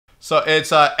So it's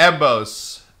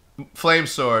MBOZE, Flame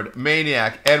Sword,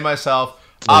 Maniac, and myself.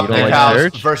 Optic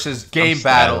House versus game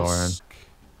battles.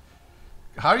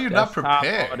 How are you not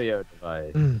prepared? Audio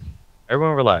device.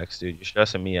 Everyone relax, dude. You're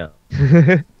stressing me out.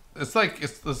 It's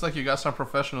like you got some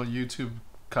professional YouTube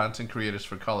content creators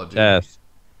for Call of Duty.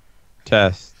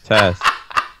 Test.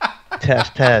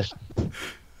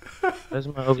 Where's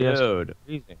my OBS?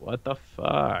 Dude, what the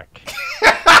fuck?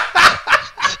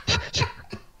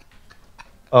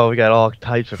 Oh, we got all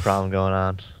types of problem going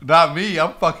on. Not me.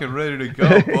 I'm fucking ready to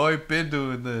go, boy. Been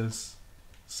doing this.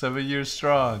 7 years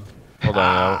strong. Hold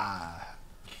on.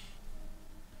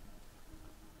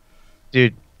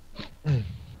 Dude.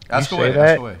 Ask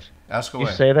away. Ask away.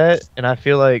 You say that, and I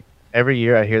feel like every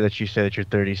year I hear that you say that you're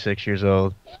 36 years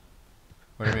old.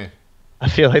 What do you mean? I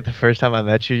feel like the first time I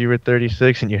met you, you were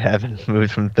 36, and you haven't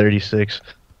moved from 36.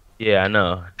 Yeah, I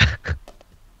know.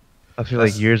 I feel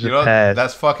like years have passed.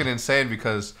 That's fucking insane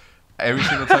because every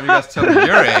single time you guys tell me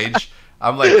your age,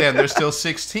 I'm like, damn, they're still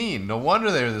 16. No wonder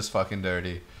they're this fucking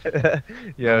dirty.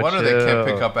 No wonder they can't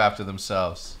pick up after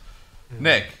themselves.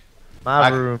 Nick. My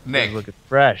room is looking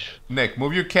fresh. Nick,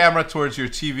 move your camera towards your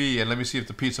TV and let me see if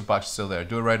the pizza box is still there.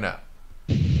 Do it right now.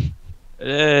 It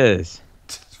is.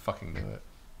 Fucking do it.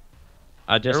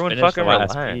 I just Everyone finished the fucking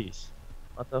last relax. piece.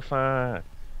 What the fuck?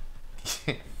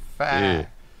 Dude.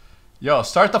 Yo,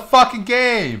 start the fucking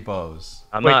game, Bose.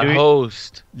 I'm not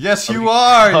host. Yes, you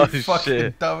are, Oh, you fucking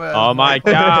shit. dumbass. Oh my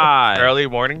god. Early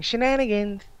morning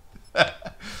shenanigans.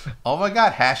 Oh my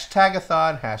god.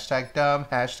 Hashtag-a-thon. Hashtag dumb.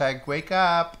 Hashtag wake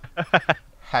up.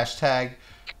 Hashtag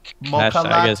mocha Hashtag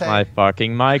latte. is my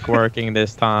fucking mic working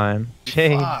this time.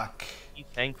 Fuck. Be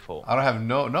thankful. I don't have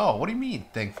no. What do you mean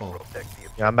thankful?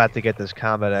 Yeah, I'm about to get this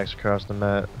combat axe across the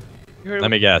map.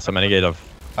 Let me guess. I'm gonna get a.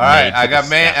 All right, I got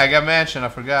mansion. I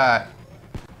forgot.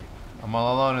 I'm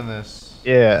all alone in this.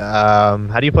 Yeah.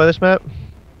 How do you play this map?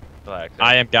 Relax.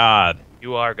 I am God.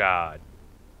 You are God.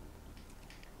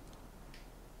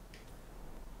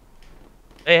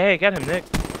 Hey, get him, Nick.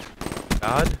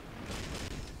 God.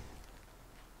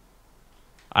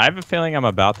 I have a feeling I'm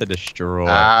about to destroy.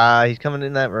 He's coming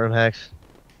in that room, Hex.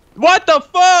 What the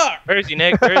fuck? Where is he,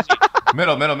 Nick? Where is he?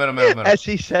 Middle. As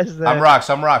he says that. I'm rocks.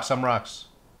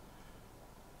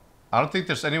 I don't think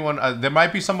there's anyone. There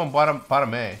might be someone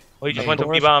bottom A. Oh, he just went to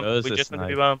B-bomb. We just went to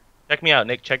B-bomb. Check me out,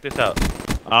 Nick. Check this out.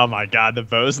 Oh my god, the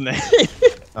BOZE name.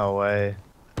 No way.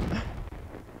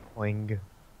 Wing.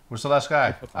 Where's the last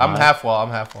guy? I'm half wall.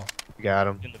 You got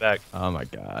him. In the back. Oh my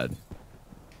god.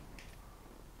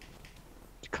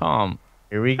 Come.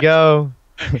 Here we go.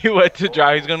 He went to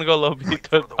drive. He's gonna go low B to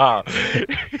the top.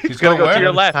 He's gonna go to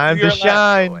your left. Time to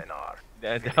shine.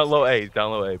 Down low A.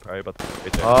 Down low A. Probably about to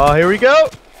right there. Oh, here we go.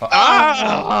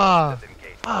 Fuck,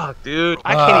 dude.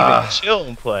 I can't even chill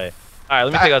and play. All right,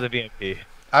 let me take out the VMP.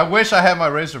 I wish I had my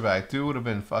Razorback. Dude would have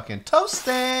been fucking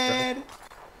toasted.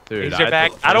 Dude,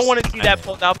 Razorback. I don't want to see that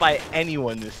pulled out by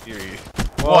anyone this series.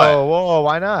 Whoa,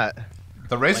 why not?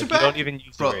 The Razorback? You don't even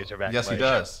use the Razorback. Yes, he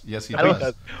does. Yes, he I don't-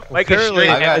 does. Like Currently,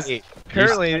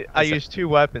 I use two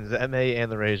weapons, the MA and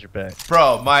the Razorback.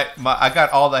 Bro, I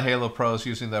got all the Halo pros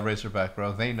using the Razorback,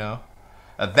 bro. They know.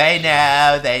 They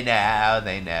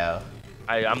know.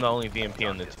 I'm the only VMP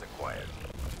on this.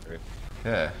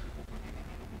 Yeah.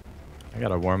 I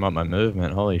gotta warm up my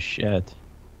movement. Holy shit.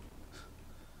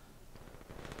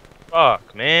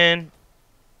 Fuck, man.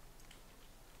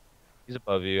 He's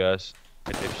above you guys.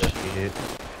 I did shit.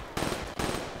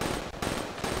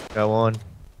 Go on.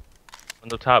 On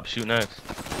the top, shoot next.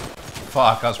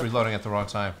 Fuck, I was reloading at the wrong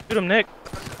time. Shoot him, Nick.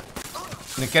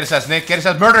 Nick, get his ass, Nick. Get his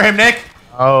ass. Murder him, Nick.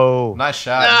 Oh. Nice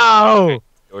shot. No.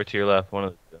 Or to your left, one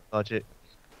of the. Clutch it.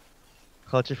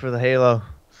 Clutch it for the Halo.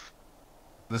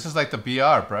 This is like the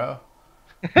BR, bro.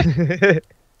 It's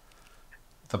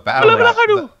The battle rap.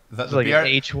 The like BR... an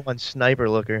H1 sniper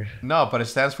looker. No, but it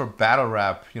stands for battle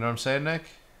rap. You know what I'm saying, Nick?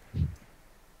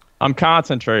 I'm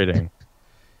concentrating.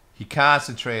 He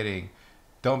concentrating.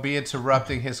 Don't be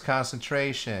interrupting his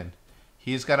concentration.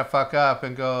 He's gonna fuck up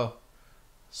and go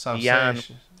some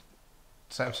session.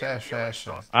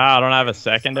 I don't have a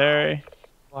secondary.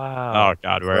 Wow. Oh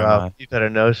god, where am I? You better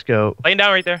no scope. Laying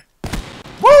down right there.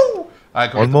 Woo!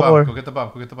 Alright, One more. Go get the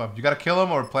bomb. You gotta kill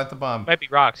him or plant the bomb. Might be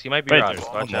rocks. He might be Wait, rocks. there's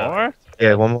one Watch out. more?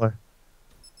 Yeah, one more.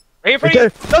 Right here for Right you.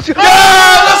 there. Let's go.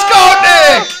 Yeah, let's go,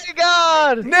 Nick! Oh my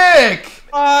god! Nick!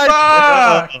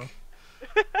 Fuck!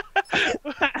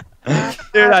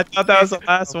 Dude, I thought that was the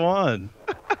last one.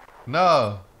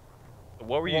 No.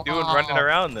 What were you doing running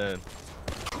around then?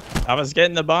 I was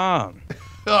getting the bomb.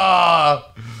 Oh,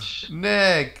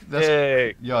 Nick. That's...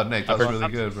 Nick. Yo, Nick, that was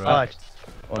really good, bro. Clutch.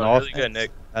 Well, Oh, really good,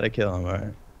 Nick. Gotta kill him,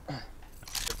 alright.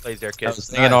 Plays there, I kids. was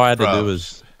thinking all I had to Bro. do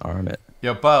was arm it.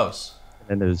 Yo, Bose.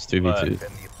 And it was 2v2.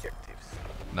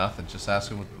 Nothing. Just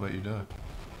asking what you're doing.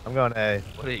 I'm going A.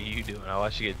 What are you doing? I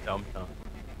watched you get dumped on.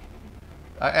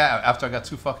 After I got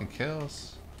 2 fucking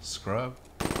kills. Scrub.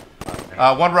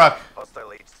 One rock.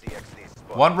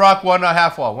 One rock, one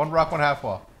half wall. One rock, one half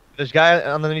wall. There's a guy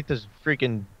underneath this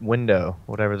freaking window,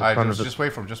 whatever the front Alright, of the just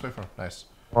wait for him. Just wait for him. Nice.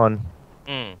 one.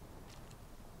 Mm.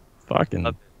 Fucking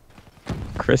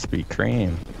Krispy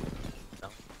Kreme.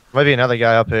 Might be another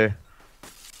guy up here.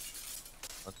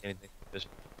 Don't see anything. Just,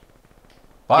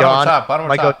 Bottom Yo, or top. Bottom or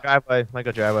Might top. go driveway. Might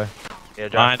go driveway. yeah,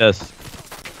 drop. Behind us.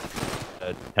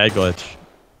 Head glitch.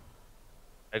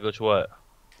 I go to what?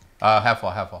 Half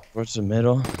wall. Half wall. Where's the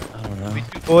middle? I don't know.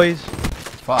 Boys.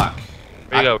 Fuck.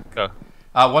 Where you go?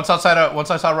 One's outside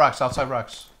rocks. Outside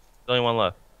rocks. There's only one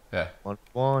left. Yeah.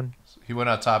 One. He went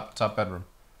out top bedroom.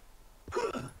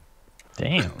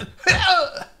 Damn.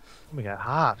 We got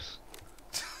hops.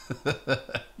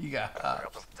 You got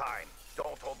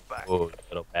Oh,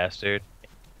 little bastard.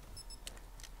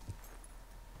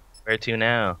 Where to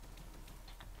now?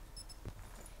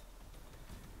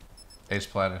 Ace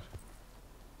Planet.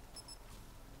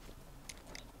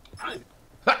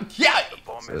 Yeah.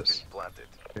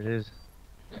 It is.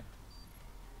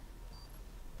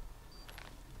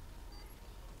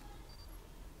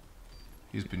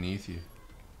 He's beneath you.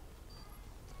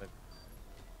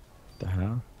 The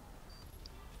hell?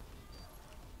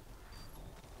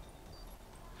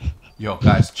 Yo,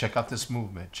 guys, check out this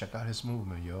movement. Check out his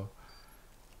movement, yo.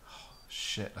 Oh,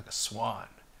 shit, like a swan.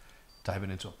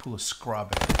 Diving into a pool of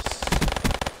strawberries.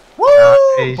 Woo!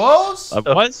 Nice. BOZE?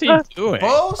 What's he doing?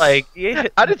 BOZE? Like, yeah,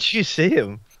 How did you see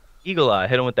him? eagle eye.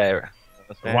 Hit him with that.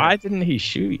 Why didn't he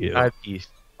shoot you? Piece.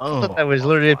 I thought that was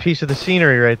literally a piece of the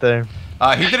scenery right there.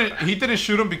 He didn't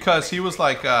shoot him because he was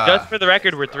like, Just for the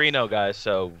record, we're 3-0, guys,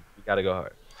 so we gotta go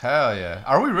hard. hell yeah.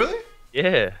 Are we really?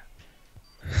 Yeah.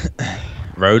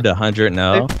 Road to 100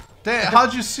 now. Damn,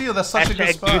 how'd you see it? That's such a good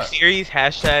Hashtag Goof spot. Series.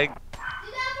 Hashtag.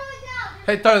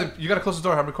 Hey, Tyler, you gotta close the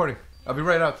door. I'm recording. I'll be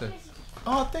right out there.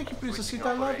 Oh, thank you, Princess Sita.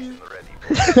 I love you.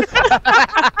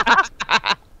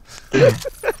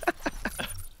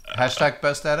 Hashtag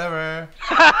best dad ever.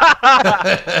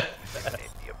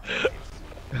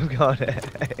 I'm going A.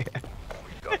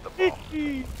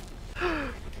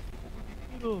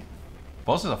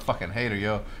 BOZE is a fucking hater,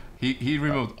 yo. He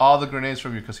removed all the grenades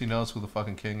from you because he knows who the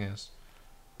fucking king is.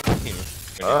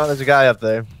 Oh, there's a guy up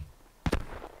there.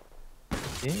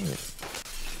 Damn it.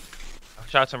 I've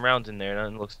shot some rounds in there.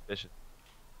 Nothing looks suspicious.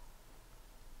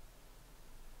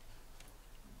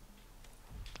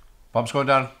 Bomb's going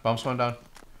down. Bomb's going down.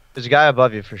 There's a guy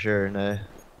above you for sure. No.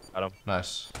 Got him.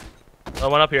 Nice. Oh,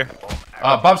 one up here.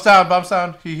 Bomb's down. Bomb's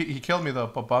down. He killed me though,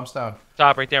 but bomb's down.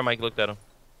 Top right there, Mike. Looked at him.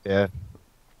 Yeah.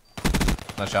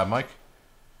 Nice shot, Mike.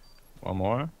 One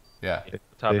more? Yeah.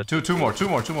 Top. Yeah. Two more.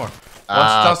 One's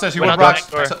Ah, downstairs. He Went went out rocks.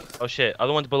 the back door. Oh shit!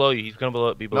 Other one's below you. He's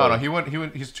gonna be below. No, you. he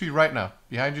went. He's to your right now.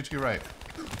 Behind you to your right.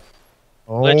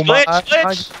 Oh Glitch, my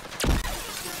glitch.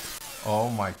 Oh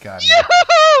my god.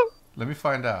 Let me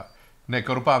find out. Nick,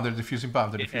 go to bomb. They're defusing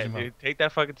bomb. They're Yeah, defusing bomb. dude, take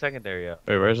that fucking secondary out.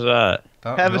 Wait, where's that?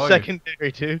 Don't- Have a below you.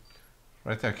 secondary, dude.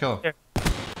 Right there. Kill him.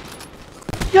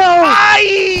 Yo! Run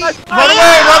away!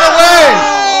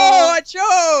 Oh, I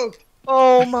choked!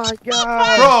 Oh my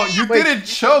god. Bro, you Wait, didn't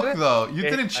choke though. You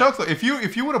didn't choke though. If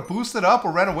you would have boosted up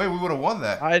or ran away, we would have won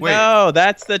that. I Wait, know,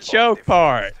 that's the choke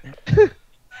part.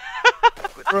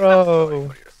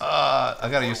 Bro. I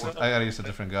gotta use a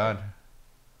different gun.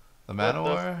 The man of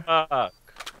war. Fuck.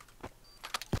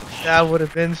 That would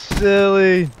have been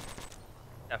silly.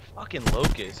 That fucking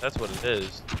locust. That's what it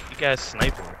is. You guys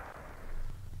sniper.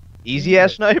 Easy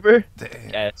ass sniper? Damn.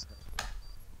 Yes.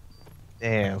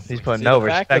 Damn, he's putting See, no the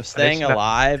fact respect. of staying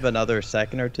alive another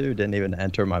second or two didn't even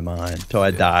enter my mind until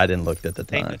I died and looked at the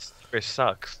Dang, time. this sniper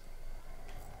sucks.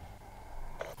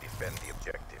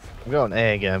 I'm going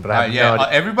A again, but I have Yeah. no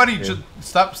idea. Everybody, just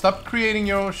stop creating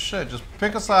your own shit. Just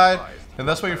pick a side, and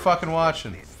that's what you're fucking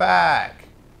watching. Fact.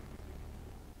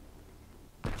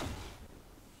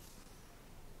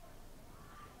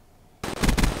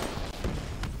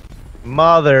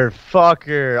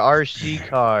 Motherfucker, RC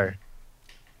car.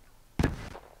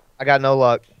 I got no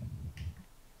luck.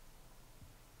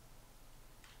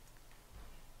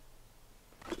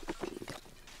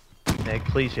 Nick,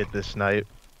 please hit this snipe.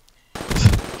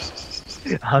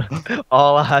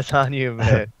 All eyes on you,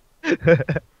 man.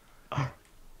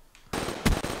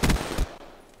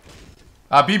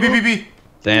 B.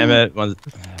 Damn it.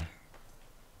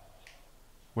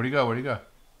 Where'd he go?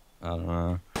 I don't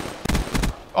know.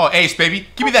 Oh, ace, baby.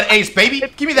 Give me that ace, baby.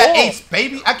 Give me that ace,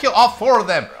 baby. I kill all 4 of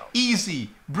them. easy,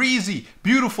 breezy,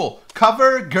 beautiful,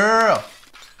 cover girl.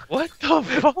 What the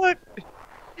fuck?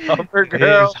 Cover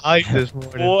girl. His height this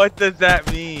morning. What does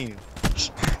that mean?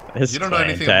 His You don't know clan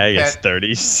anything tag about is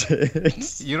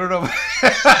 36. You don't know.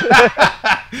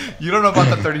 You don't know about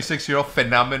the 36-year-old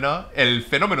phenomena, el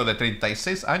fenómeno de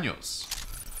 36 años.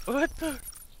 What the?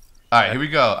 All right, here we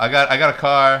go. I got a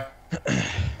car.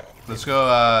 Let's go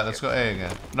A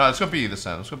again. No, let's go B this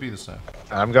time.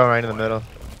 I'm going right in the middle.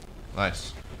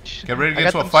 Nice. Get ready to I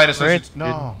get got into a them fight. sprints,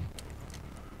 No.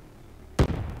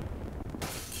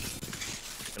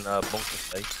 And bunker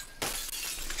site.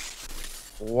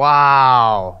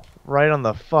 Wow. Right on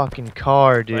the fucking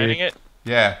car, dude. Landing it?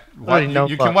 Yeah. Already know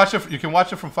You fuck. can watch it. You can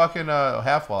watch it from fucking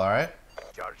half wall. All right.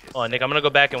 Oh, Nick, I'm gonna go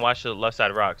back and watch the left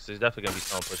side of rocks. There's definitely gonna be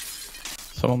someone pushing.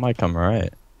 Someone might come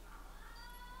right.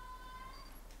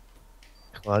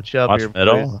 Clutch up Watch here,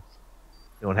 middle. boys.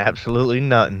 Doing absolutely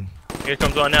nothing. Here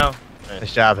comes one now. Nice.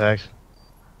 Nice job, Hex.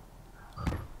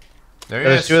 There he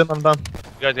There's is. two of them on the bum.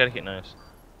 You guys gotta get nice.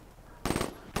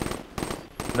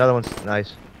 Another one's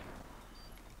nice.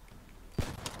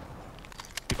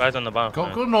 Keep eyes on the bomb.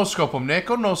 Go no scope him, Nick.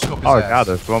 Go no scope his Oh ass. god,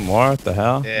 there's one more. What the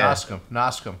hell? Yeah.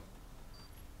 Nosk him.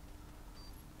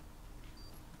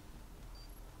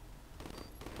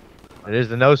 It is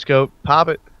the no scope. Pop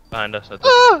it. Behind us. That's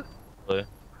Ah! it.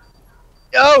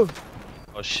 Yo!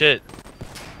 Oh shit.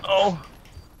 Oh.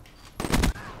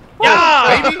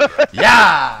 Yeah, baby.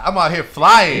 Yeah, I'm out here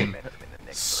flying,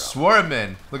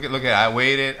 swarming. Look at. I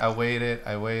waited. See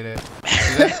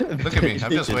that? Look at me.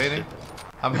 I'm just waiting.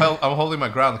 I'm holding my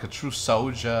ground like a true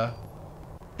soldier.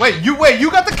 Wait, you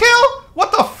got the kill?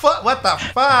 What the fuck?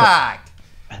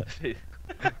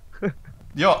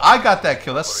 Yo, I got that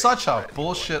kill. That's such a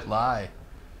bullshit lie.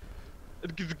 The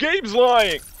game's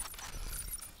lying.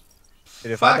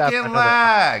 Dude, if I die Fucking from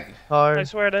lag. I car,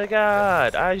 swear to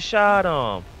God, I shot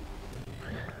him.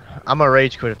 I'm a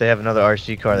rage quit if they have another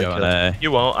RC car that Going kills. A.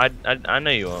 You won't. I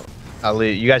know you won't. I'll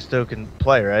leave. You guys still can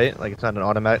play, right? Like it's not an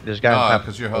automatic. There's a guy. No, on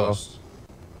because you're host.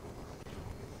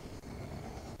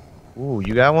 Ooh,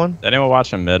 you got one? Anyone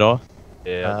watching middle?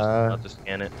 Yeah, I'll just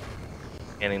scan it.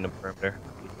 Scanning the perimeter.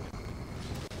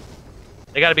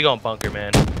 They gotta be going bunker,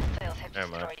 man. Never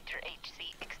mind.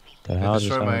 The I hell just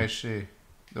destroyed my happened?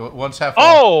 HC. One's half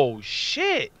wall. Oh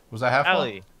shit! Was that half wall?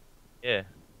 Alley. Yeah.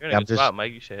 You're in Yeah, a I'm good just- spot,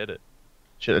 Mike. You should hit it.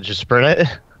 Should I just sprint it?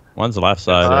 One's left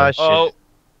side. Ah, here. shit. Oh,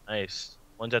 nice.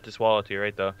 One's at this wall to your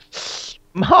right, though.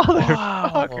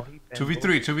 Motherfucker.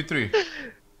 2v3.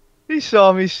 He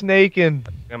saw me snaking.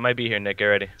 I might be here, Nick. Get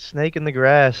ready. Snake in the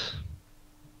grass.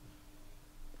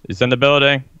 He's in the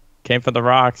building. Came from the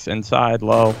rocks. Inside,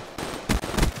 low.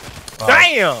 Oh,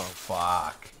 Damn!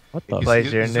 fuck. What the?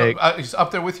 Plays here, Nick. He's up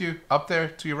there with you. Up there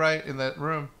to your right in that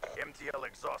room. MTL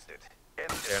exhausted.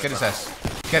 Get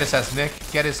his ass, Nick.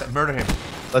 Murder him.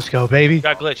 Let's go, baby. You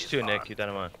got glitched too, Nick. Keep that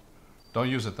in mind. Don't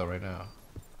use it though right now.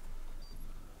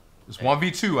 It's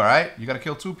 1v2, alright? You gotta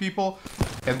kill 2 people,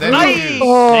 and then you use.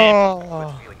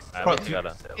 Oh. Alright, you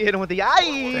gotta. Hit him with the Yeah,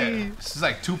 eye. this is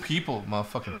like 2 people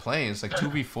motherfucking playing. It's like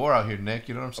 2v4 out here, Nick.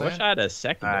 You know what I I'm wish saying? I had a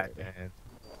second. Alright, man.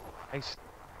 Hex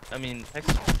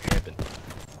is camping.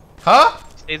 Huh?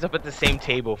 Stays up at the same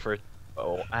table for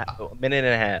a minute and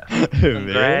a half. Really?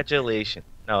 Congratulations.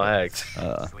 No, Hex.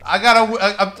 I'm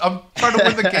trying to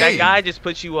win the That game. guy just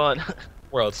put you on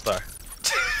World Star.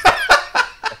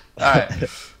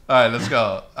 Alright, let's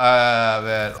go.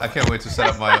 Man, I can't wait to set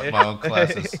up my own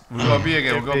classes. We're gonna be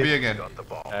again.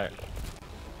 Alright.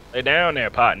 Lay down there,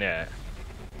 partner.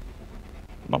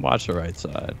 I'm gonna watch the right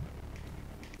side.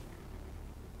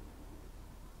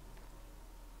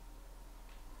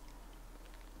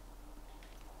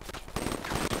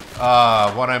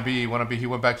 One on B. He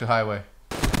went back to highway.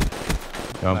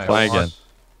 Go Nice. play again.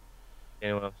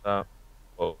 Anyone else up?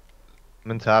 Whoa.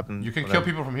 I'm in top. And You can kill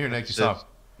people from here, Nick. You stop.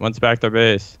 One's back their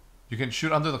base. You can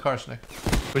shoot under the cars, Nick.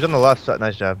 Who's on the left side?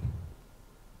 Nice job.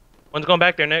 One's going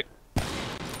back there, Nick.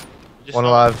 Just One saw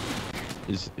alive.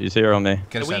 He's here on me.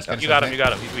 Get his him. ass, get his You got ass, him. You Nick.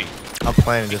 got him. He's weak. I'm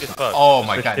playing Weak just as fuck. Oh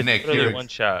my god, Nick. Literally You're, one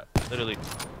shot. Literally.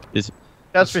 just for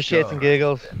Let's shits go. and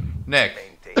giggles. Nick.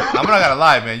 I'm not gonna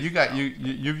lie, man.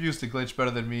 You've used the glitch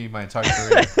better than me my entire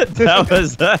career.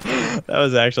 that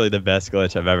was actually the best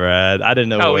glitch I've ever had. I didn't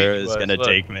know How where easy it was was, gonna look.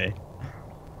 take me.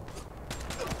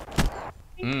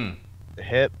 The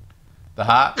hip. The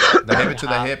hop, the hip to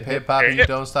the hip hop, and you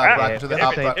don't stop rocking to the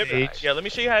hop. Hip, rock. hip, hip. Yeah, let me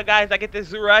show you how guys I get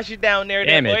this rush down there.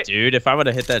 Damn boy. it, dude! If I would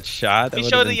have hit that shot, that Let me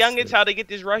would've show the been youngins how to get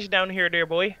this rush down here, there,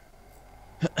 boy.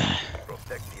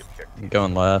 I'm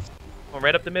going left. Going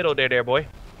right up the middle, there, boy.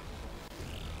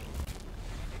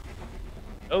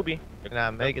 Obi. Can I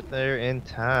make it there in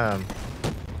time?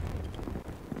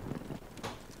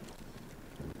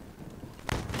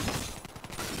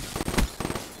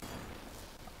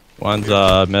 One's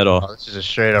middle. Oh, this is a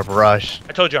straight up rush.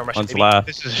 I told you I'm rushing. One's left.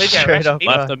 This is Take that, straight rush, up baby.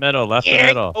 Left the middle. Left the Yeah.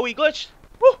 middle. Oh, he glitched.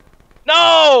 Woo.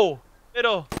 No.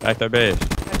 Middle. Back their base.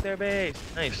 Back their base.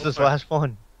 Nice. This is the last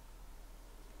one.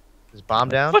 Is bomb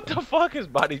down? What the fuck? His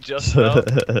body just fell.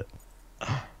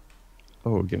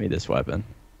 Oh, give me this weapon.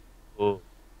 Oh.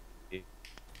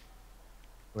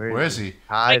 Where is he?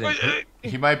 Hiding.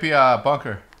 He might be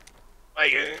bunker.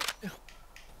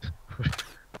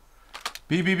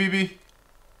 B.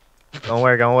 Going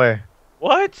where? Going where?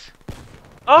 What?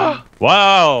 Oh.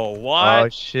 Wow! What? Oh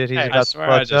shit, he's Hey, I about to swear I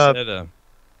clutch just up. hit him.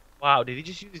 Wow. Did he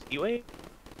just use his E-wave?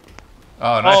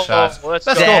 Oh, nice shots. Let's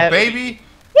Let's go. go, baby.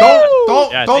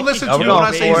 Don't Yeah, I don't think listen he- to me I'm when I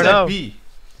going say he's at 4-0. B.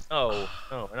 No,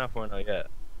 we're not 4-0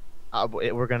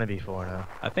 yet. We're gonna be 4-0.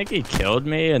 I think he killed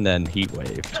me and then heat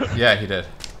waved. Yeah, he did.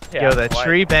 Yeah, Yo, that why-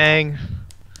 tree bang.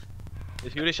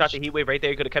 If he would have shot the heat wave right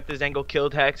there, he could have kept his angle,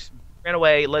 killed Hex, ran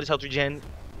away, let his health regen.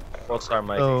 World star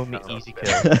Mike. Oh, No. easy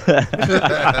kill.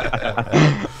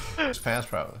 His pants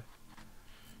probably.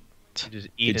 You just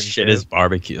He'd eating shit his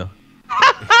barbecue.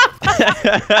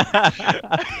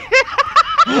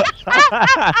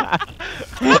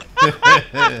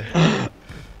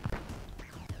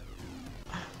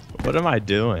 What am I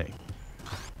doing?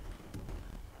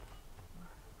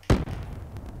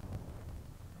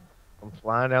 I'm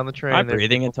flying down the train. Am I There-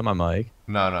 breathing into my mic?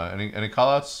 No. Any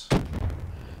callouts?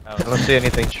 I don't see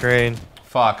anything train.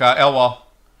 Fuck. L wall.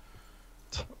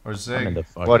 Or I'm in Zig. the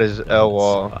fucking What is L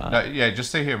wall? spot. No, yeah, just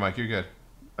stay here, Mike. You're good.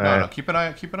 No. Alright. Keep an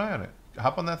eye on it.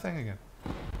 Hop on that thing again.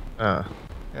 Uh,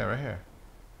 Yeah, right here.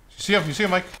 You see him,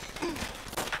 Mike?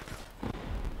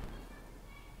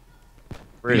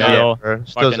 where's Yeah. he Yo, at, bro?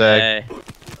 Still Fucking Zag. A.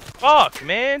 Fuck,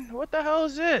 man. What the hell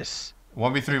is this?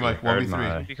 1v3, Mike. Heard 1v3.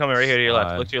 my- If you coming right here to your left,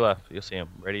 Slide. look to your left. You'll see him.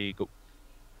 Ready, go.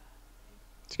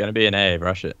 It's gonna be an A.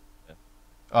 Rush it.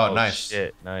 Oh, nice.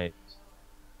 Shit, nice.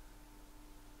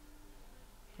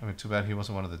 I mean, too bad he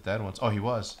wasn't one of the dead ones. Oh, he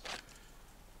was.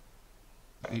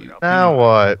 Now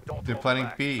what? They're planning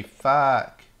B.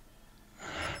 Fuck.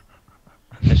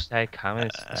 Hashtag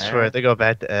comments. I swear, they go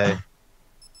back to A.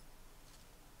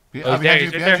 Be, Oh, behind yeah, you,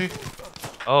 he's behind right you.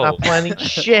 Oh. Not planning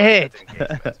shit.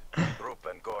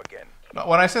 No,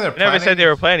 when I say they're He never planning, said they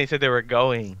were planning. He said they were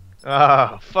going.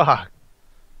 Oh, fuck.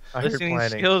 I heard Listening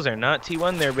planning. skills are not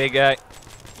T1 there, big guy.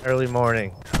 Early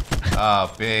morning.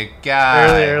 Oh, big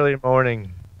guy. Early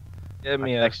morning. Give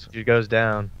me a. Next dude goes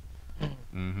down.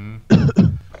 Mm-hmm.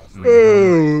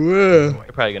 They're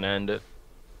probably gonna end it.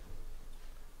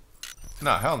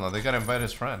 No, hell no. They gotta invite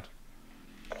his friend.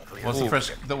 Once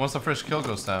the first kill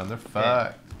goes down, they're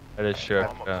fucked. That is sure.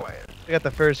 We got the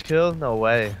first kill? No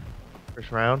way.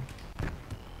 First round.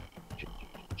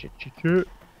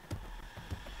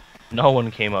 No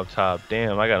one came up top.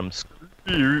 Damn, I got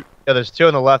him. Yeah, there's two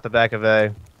on the left, the back of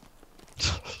A.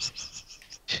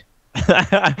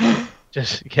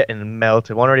 Just getting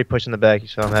melted. One already pushing the back. You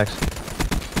saw him, Hex.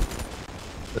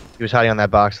 He was hiding on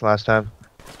that box last time.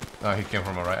 Oh, he came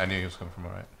from a right. I knew he was coming from a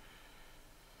right.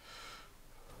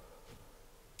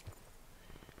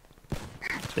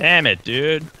 Damn it,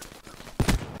 dude.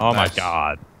 Oh Nice. my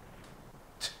god.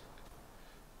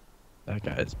 That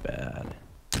guy's bad.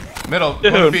 Middle.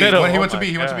 Dude, Went to B. middle, He oh went to my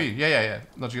B. He went to God. B. Yeah.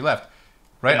 No, to your left.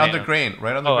 Right Yeah, under yeah. grain.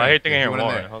 Right under Oh, grain. I think I hear he went in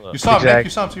more. there. Hold up. You saw him, Zigzag. Nick. You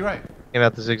saw him to your right. Came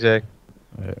out the zigzag.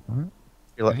 Wait, what?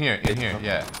 You're In here.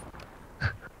 Yeah.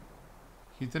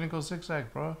 He didn't go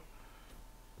zigzag, bro.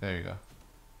 There you go.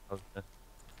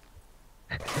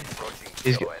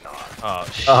 He's Oh,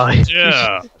 shit. Oh,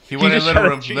 Yeah. He went in just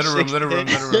little shot a room. Little room.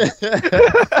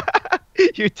 360.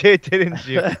 You didn't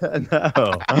you?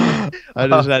 No. I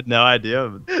just had no idea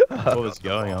what was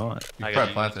going on. You I probably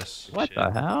got plant you. this. What Shit.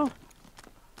 the hell?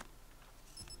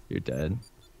 You're dead.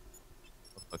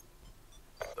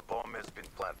 The bomb has been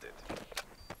planted.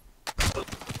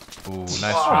 Ooh, nice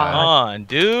Come try. on,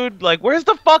 dude. Like, where's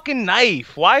the fucking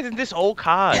knife? Why isn't this old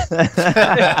COD?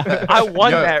 I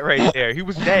won Yo. that right there. He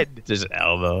was dead. Just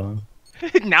elbow.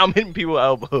 Now I'm hitting people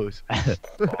elbows. Bomb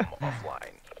offline.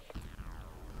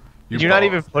 Did you not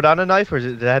even put on a knife, or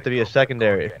did it have to be a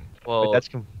secondary? Well, Wait, that's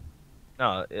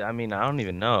no, I mean, I don't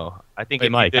even know. I think Wait,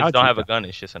 if Mike, you just how'd don't you have a die? gun,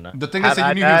 it's just a knife. The thing is that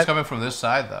you knew he was coming from this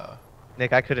side, though.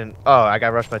 Nick. I couldn't. Oh, I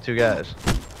got rushed by two guys,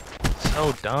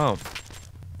 So dumb.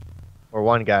 or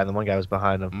one guy, and the one guy was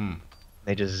behind him. Mm.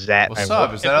 They just zapped. What's me.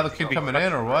 up? Is that other kid coming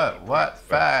in or what? What?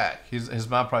 Fuck. His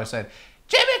mom probably said,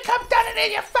 Jimmy, come down and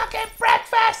eat your fucking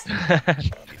breakfast.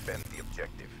 Defend the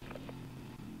objective.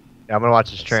 Yeah, I'm gonna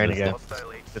watch this train again.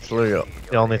 Hostile It's literally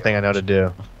the only thing I know to do.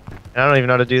 And I don't even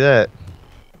know how to do that.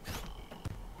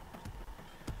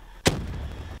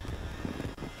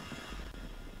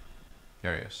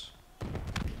 There he is.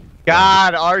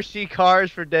 God, RC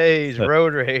cars for days.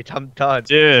 Road rage. I'm done.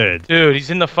 Dude. Dude, he's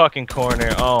in the fucking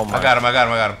corner. Oh my. I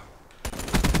got him.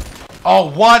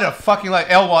 Oh, what a fucking like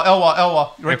L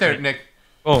wall. Right there, Nick.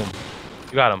 Boom.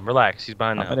 You got him. Relax. He's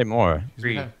behind How now. many more?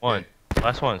 3, 1.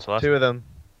 Last one. So last 2 of them.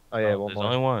 Oh yeah, one There's more.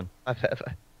 only one.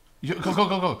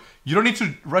 Go. You don't need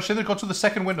to rush in there. Go to the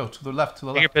second window, to the left,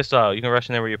 Take your pistol out. You can rush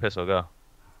in there with your pistol. Go.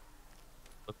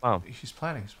 Look, bomb. He's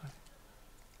planning.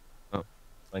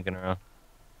 Blinking around.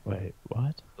 Wait,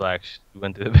 what? Relax. We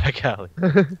went through the back alley.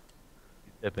 He's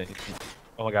dipping.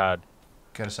 Oh my god.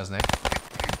 Get us as Nick.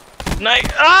 Nice.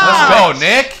 Ah! Let's go,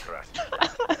 Nick.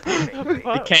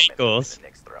 The cankles.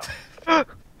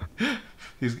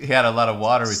 He had a lot of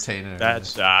water retaining.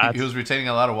 That's shot. He was retaining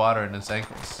a lot of water in his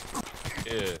ankles.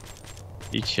 Yeah.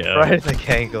 He chill. Right at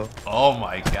the ankle. Oh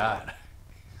my god.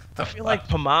 I feel like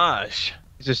Pomage.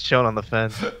 He's just chilling on the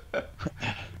fence.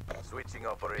 Switching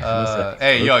operations.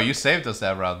 Hey, yo, you saved us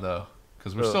that round though,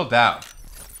 because we're still down.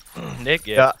 Nick,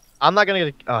 Yeah, I'm not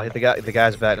gonna get. Oh, the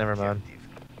guy's back. Never mind.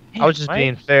 I was just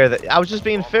being fair. I was just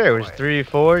being fair. It was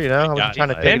 3-4. You know, I was just trying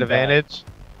to take advantage.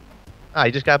 Ah,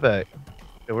 he just got back.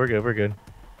 Yeah, we're good. We're good.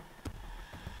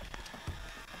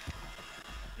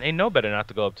 They know better not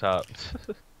to go up top.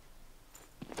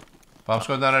 Bomb's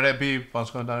going down at B.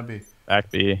 Back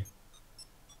B.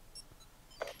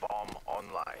 Bomb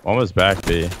online. One was back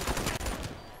B.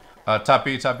 Top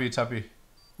B.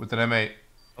 With an M8.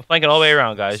 I'm flanking all the way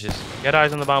around, guys. Just get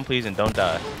eyes on the bomb, please, and don't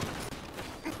die.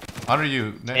 Under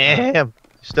you, Nick. Damn.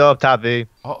 Still up top B.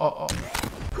 Oh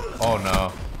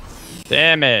no.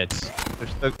 Damn it.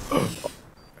 There's the...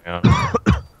 Yeah.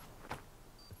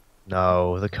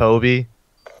 No, the Kobe.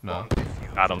 No.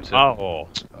 Got him too. Oh.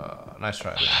 Nice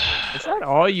try. Is that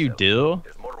all you do?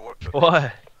 There's more work to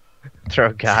What?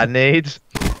 Throw god nades.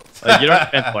 Like, you don't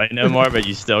even play no more, but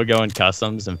you still go in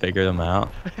customs and figure them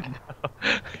out?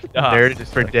 Nerd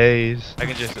for days.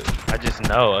 I just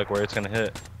know like where it's gonna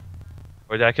hit.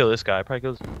 Or did I kill this guy? I probably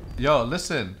killed this... Yo,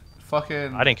 listen.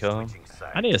 Fucking. I didn't kill him.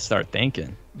 I need to start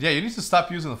thinking. Yeah, you need to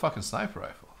stop using the fucking sniper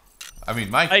rifle. I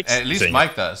mean, Mike. Mike's At least using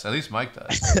Mike does.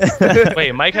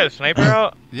 Wait, Mike had a sniper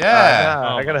out? Yeah.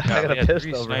 Nah, Oh I got my God, a we had 3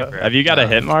 pistol, bro. sniper. Have you got a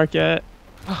hit mark yet?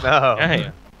 No.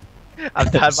 Dang.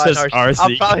 I'm tied It's by an just RC.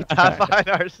 I'm RC probably tied car. by an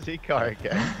RC car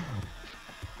again.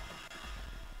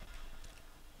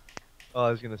 Oh,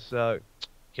 it's gonna suck.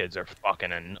 Kids are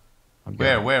fucking in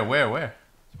Where?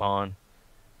 spawn.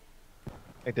 I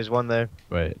think there's one there.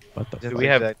 Wait, what the Dude, fuck? we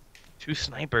have 2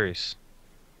 snipers.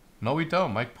 No, we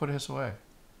don't. Mike put his away.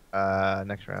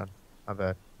 Next round. My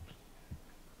bad.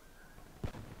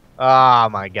 Oh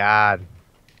my god.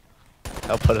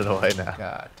 I'll put it away now.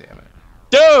 God damn it.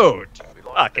 Dude!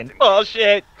 Fucking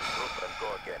bullshit.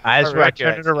 I just Alright,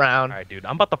 turned guys. it around. Alright, dude.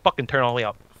 I'm about to fucking turn all the way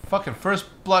up. Fucking first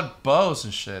blood bows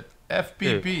and shit.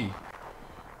 FBB.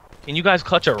 Can you guys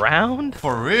clutch around?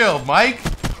 For real, Mike.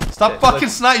 Stop fucking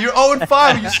sniping. You're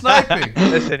 0-5. You're sniping.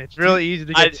 Listen, it's really easy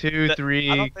to get 2, 3.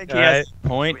 I don't think he has a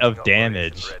point of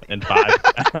damage in 5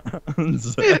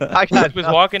 rounds. I He got was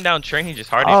walking down train, he just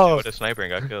hardly with a sniper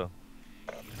and got killed.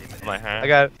 I'm like,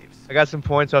 huh? I got some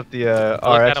points off the I looked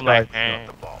at RX him like, guy.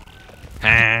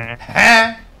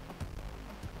 Huh?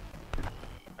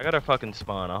 I got a fucking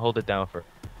spawn. I'll hold it down for.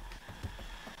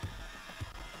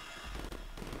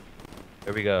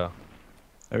 There we go.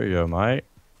 There we go, Mike.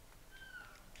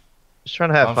 Just trying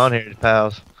to have fun here,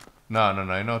 pals. No.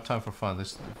 Ain't no time for fun.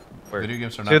 This Where? video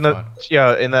games are See, not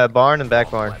fun. in the barn and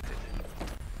back barn.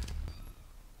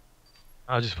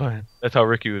 I was just playing. That's how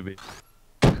Ricky would be.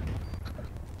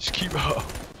 Just keep up.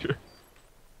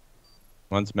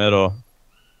 One's middle.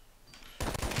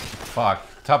 Fuck.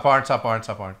 Top barn.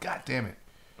 God damn it.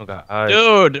 Oh god.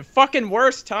 Dude, fucking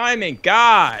worst timing.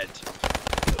 God.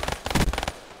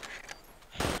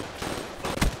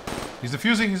 He's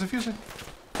defusing.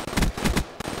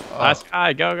 Oh, Last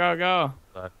guy. Go.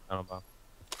 I don't know.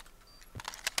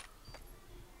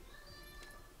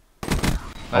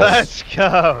 Let's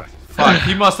go. Fuck.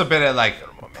 He must have been at like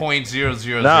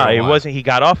 .0001. Nah, it wasn't. He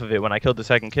got off of it when I killed the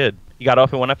second kid. He got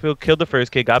off it when I killed the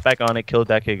first kid, got back on it, killed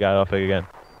that kid, got off it again.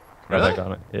 Got Really? back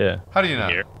on it. Yeah. How do you know?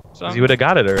 Here. 'Cause he would have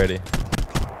got it already.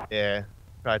 Yeah.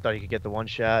 Probably thought you could get the one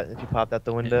shot if you popped out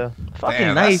the window. Fucking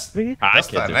Damn, nice, B. That's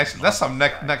some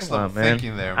next Come level on, man.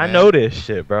 thinking there, man. I know this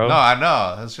shit, bro. No, I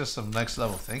know. That's just some next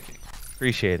level thinking.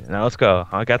 Appreciate it. Now let's go.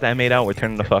 I got that made out. We're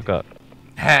turning the fuck up.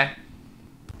 Huh?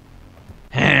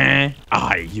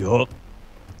 Ah, yup.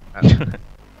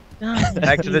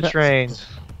 Back to the trains.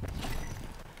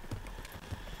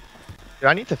 Dude,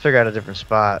 I need to figure out a different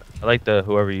spot. I like the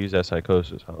whoever used that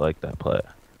psychosis. I like that play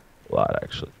a lot,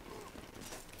 actually.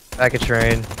 Back a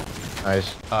train.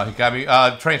 Nice. He got me.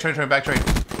 Train, back train.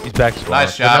 He's back squad.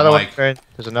 Nice job, another Mike. One,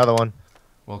 there's another one.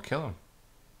 We'll kill him.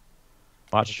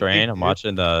 Watch train. I'm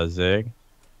watching the Zig.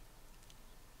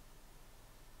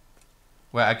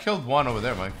 Wait, I killed one over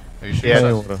there, Mike. Are you sure? Yeah,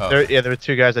 Oh. there were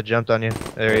 2 guys that jumped on you.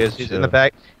 There he is. He's in the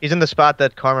back. He's in the spot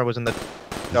that Karma was in the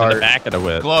He's in the back of the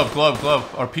whip.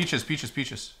 Glove. Or peaches.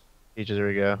 Peaches, there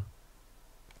we go.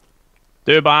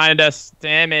 Dude, behind us.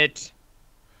 Damn it.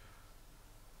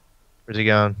 Where's he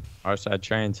going? Our side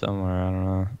train somewhere. I don't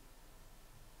know.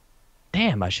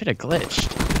 Damn, I should have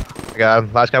glitched. I got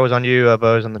him. Last guy was on you,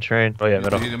 Bose, on the train. Oh yeah,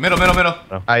 middle. Middle.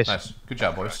 Oh. Nice. Nice. Good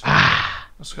job, boys.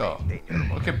 Let's go.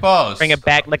 Look at Bose. Bring it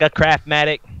back like a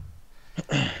craftmatic.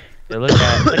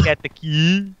 Look at the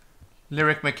key.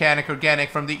 Lyric, mechanic, organic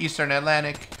from the Eastern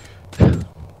Atlantic.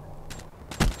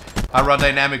 I run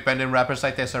dynamic, bending rappers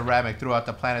like they're ceramic. Throughout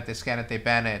the planet, they scan it, they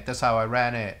ban it. That's how I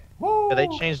ran it. Woo! Yeah, they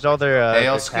changed all their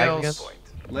AL tags again? skills,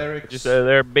 lyrics. Just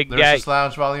they're big guys. Lyricist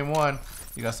Lounge Volume 1.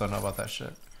 You guys don't know about that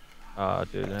shit. Oh,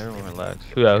 dude, everyone relax.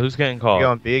 Who's getting You called?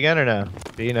 going B again or no?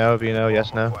 B no,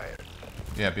 yes no.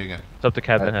 Yeah, be again. It's up to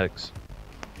Captain Hex.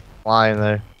 Flying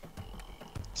there.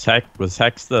 Was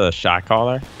Hex the shot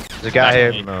caller? There's a guy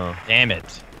here. No. Damn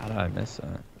it. How did I miss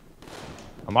that?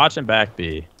 I'm watching back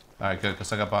B. Alright, good,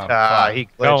 because I got bomb. He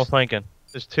Go glitched. flanking.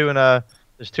 There's two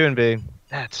in B.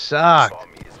 That sucked.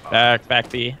 Back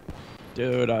B.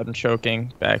 Dude, I'm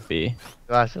choking. Back B.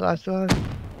 Last.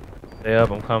 Stay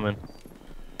up, I'm coming.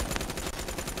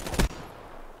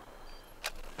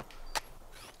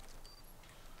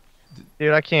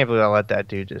 Dude, I can't believe I let that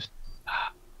dude just.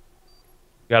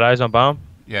 Got eyes on bomb?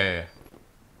 Yeah.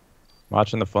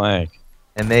 Watching the flank.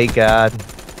 And they got.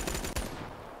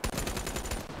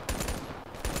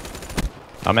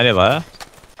 How many left?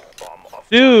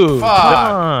 Dude, Fuck. come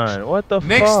on. What the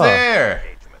Nick's fuck? there!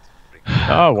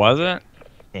 Oh, was it?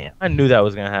 Damn, I knew that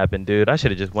was gonna happen, dude. I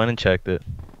should have just went and checked it.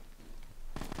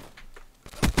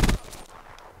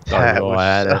 That go was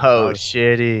at it. so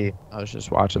shitty. I was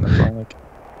just watching the flank.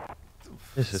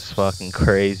 This is fucking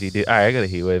crazy, dude. Alright, I got a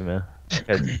heat wave, man.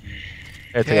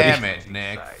 Damn it,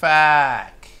 Nick.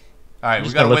 Fuck. Alright,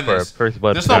 we gotta win this. First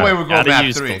blood There's no way we're going Gotta map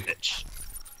use 3. glitch.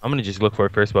 I'm gonna just look for a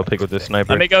first blood pick with this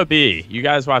sniper. Let me go B. You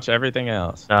guys watch everything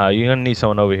else. Nah, you're gonna need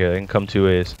someone over here. They can come 2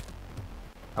 ways.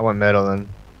 I went middle then.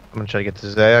 I'm gonna try to get to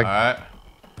Zag. Alright.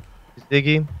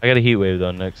 Ziggy. I got a heat wave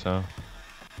though, Nick, so.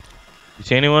 You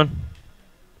see anyone?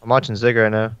 I'm watching Zig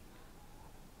right now.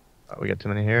 Oh, we got too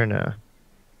many here now.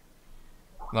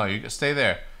 No, you stay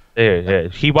there. Yeah.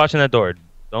 Keep watching that door.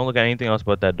 Don't look at anything else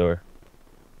but that door.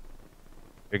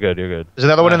 You're good. There's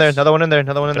another one in there. Another one in there.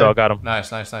 Oh, got him.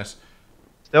 Nice.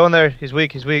 Still in there. He's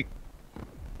weak.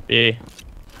 B.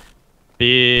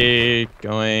 B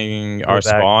going our Go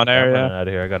back. spawn I'm running area. out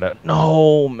of here. I gotta.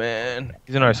 No, man.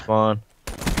 He's in our spawn.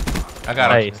 I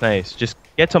got him. Nice. Just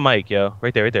get to Mike, yo.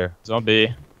 Right there. Zone B.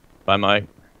 Bye, Mike.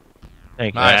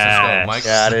 Thank you. Nice, let's go, Mike.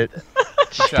 Got it.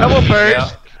 Good job. Couple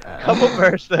bursts. Yeah. Couple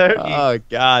bursts there. Oh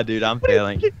god, dude, I'm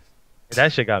failing.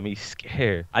 That shit got me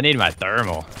scared. I need my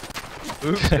thermal.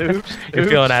 Oops. You're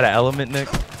feeling out of element, Nick?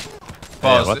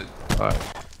 Pause.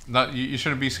 What? No, you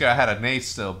shouldn't be scared. I had a nade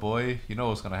still, boy. You know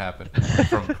what's gonna happen.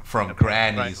 From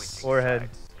grannies. Forehead.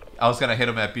 I was gonna hit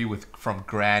him at B with from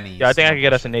grannies. Yeah, I think I could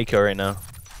get us an A kill right now.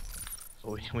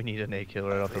 We need an A kill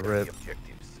right off the rip.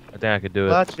 I think I could do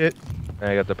it. Watch it.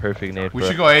 I got the perfect nade We for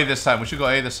should it. go A this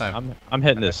time. I'm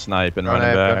hitting this snipe and Go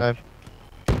running knife, go back.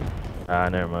 knife. Ah,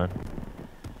 never mind.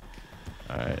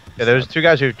 Alright. Yeah, there was 2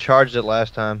 guys who charged it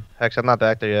last time. Hex, I'm not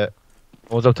back there yet.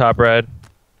 What's up, top red?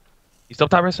 You still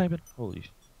top red sniping? Holy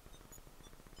shit.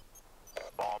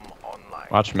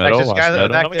 Watch middle. This Watch guy middle.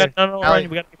 back No, we got, no, Alley. Ryan,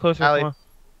 we gotta get closer. Alley. Come on.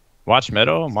 Watch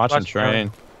middle. I'm watching Watch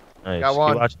train. Nice. Got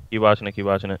one. Keep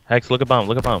watching it. Hex, look at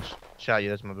bomb. Shot you,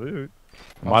 that's my boot.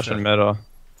 I'm watching shit. middle.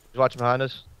 He's watching behind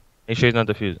us. Make sure he's not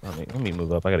defused. Let me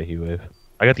move up. I got a heat wave.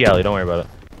 I got the alley. Don't worry about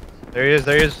it. There he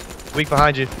is. Weak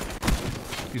behind you.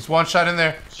 He's one shot in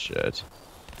there. Shit.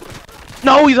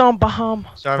 No, he's on bomb.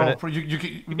 Starving it. You can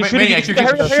shoot it, Maniac, you you can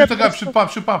can hurry shoot up, the gun.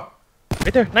 Shoot bomb.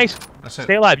 Right there. Nice. That's it.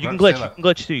 Stay alive. You can Stay glitch. alive. You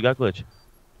can glitch too. You got glitch.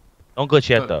 Don't glitch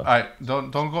yet though. Alright,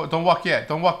 don't go. Don't walk yet.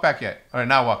 Don't walk back yet. Alright,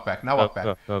 now walk back. Go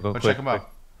quick, check him quick. out.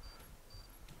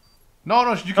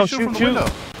 No, you can shoot from the window.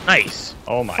 Nice.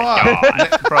 Oh my Fuck.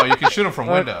 god. Bro, you can shoot him from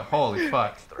window. Holy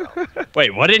fuck.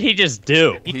 Wait, what did he just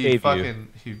do? He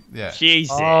yeah.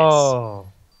 Jesus. Oh.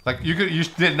 Like you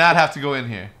did not have to go in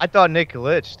here. I thought Nick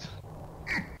glitched.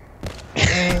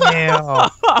 Damn.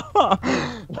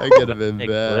 I could have been Nick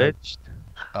bad. glitched.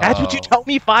 That's what you told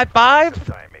me.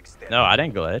 5-5. No, I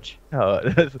didn't glitch. Oh,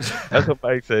 that's what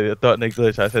Mike said. I thought Nick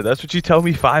glitched. I said, that's what you tell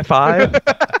me. 5-5.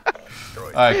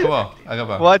 Alright, come on. I got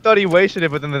bomb. Well, I thought he wasted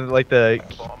it, but then the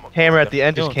hammer at the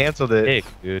end just canceled it. Dick,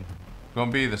 dude.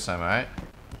 Gonna be this time, alright?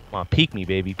 Come on, peek me,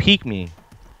 baby. Peek me.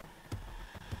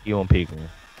 You won't peek me.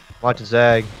 Watch it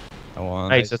zag. I want.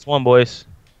 Nice, that's one, boys.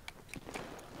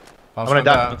 Bomb's I'm gonna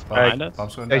going die. down. Behind us.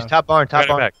 Bomb's going Hey, down. top barn, top Got it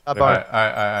barn, back. top barn.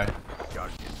 Alright.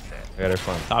 I got her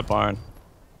fun. Top barn.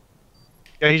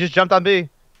 Yeah, he just jumped on B.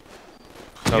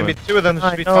 Give me 2 of them. This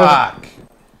should be know. fine. Fuck.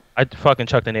 I fucking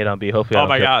chucked a nade on B. Hopefully, I Oh don't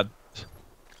my kill. god.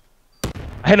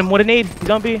 I hit him with a nade. He's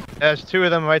on B. There's 2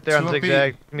 of them right there 2 on on B.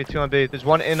 zigzag. Give me 2 on B. There's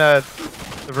one in the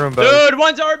room, bud. Dude,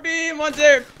 one's RB and one's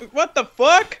there. What the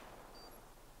fuck?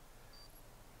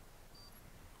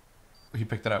 He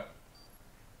picked it up.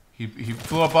 He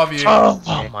flew above you.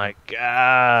 Oh my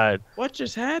god. What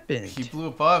just happened? He flew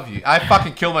above you. I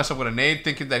fucking killed myself with a nade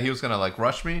thinking that he was gonna like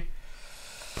rush me.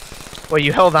 Wait,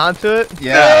 you held on to it?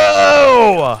 Yeah.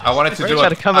 No! I wanted to do Try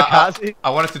to kamikaze? I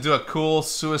wanted to do a cool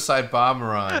suicide bomber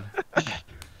run.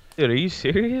 Dude, are you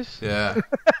serious? Yeah.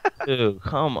 Dude,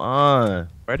 come on.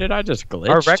 Where did I just glitch?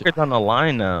 Our record's on the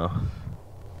line now.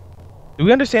 Do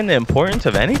we understand the importance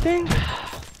of anything?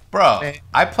 Bro,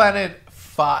 I planted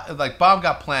 5, like bomb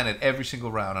got planted every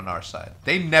single round on our side.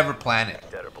 They never planted.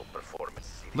 Terrible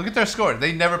performance. Look at their score.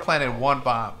 They never planted one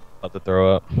bomb. About to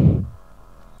throw up.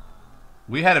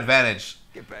 We had advantage.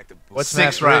 Get back to What's 6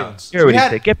 map three? rounds. Here, what We he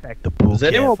had- said. Get back to pool. Was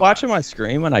anyone watching my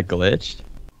screen when I glitched?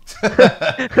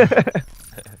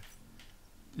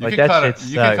 You Like, can that cut it. shit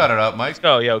You can sucked. cut it up, Mike. Let's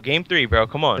go, yo. Game 3, bro.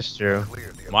 Come on. That's true.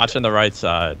 I'm watching the right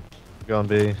side. Going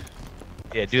B.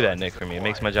 Yeah, do that, Nick, for me. It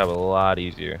makes my job a lot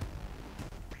easier.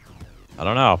 I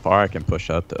don't know how far I can push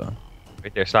up though.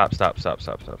 Right there. Stop.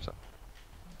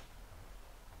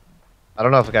 I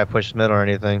don't know if a guy pushed middle or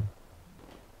anything.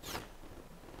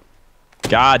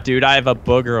 God, dude, I have a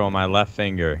booger on my left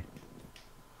finger.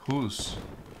 Who's?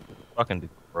 Fucking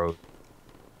bro. All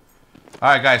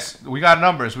right, guys. We got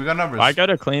numbers. We got numbers. If I go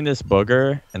to clean this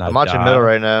booger and I'm I watching die, middle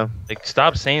right now. Like,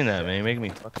 stop saying that, man. You're making me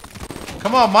fucking...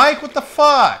 Come on, Mike. What the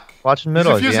fuck? Watching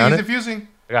middle. He's Is he defusing. on He's it? defusing.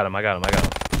 I got him.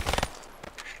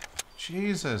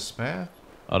 Jesus, man.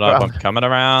 Hold up, Bro. I'm coming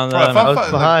around. Bro, if them. I'm I was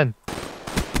fu- behind.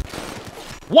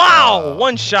 Wow!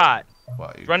 One shot.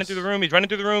 Wow, He's running through the room.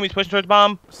 He's pushing towards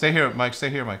bomb. Stay here, Mike. Stay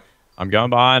here, Mike. I'm going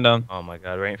behind him. Oh my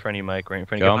god, right in front of you, Mike. Right in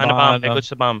front of you. Go Get behind the bomb. behind Hey, him. glitch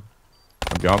the bomb.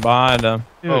 I'm going behind him.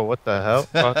 Oh, what the hell?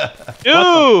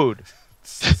 Dude!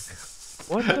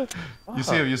 What the? You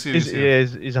see him. You see him. You He's, see him. yeah,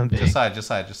 he's on B. Just side.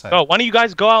 Go, why don't you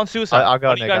guys go out and suicide? I'll go,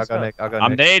 Why don't you Nick. I'll guys go, Nick. I'll go,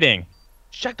 I'm Nick. nading.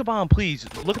 Check the bomb, please.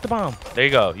 Look at the bomb. There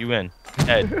you go. You win.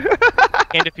 Head.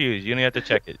 Can't defuse. You don't have to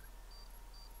check it.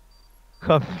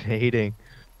 I'm hating.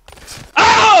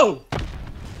 Oh!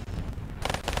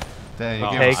 Dang, you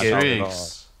Oh, gave him take it.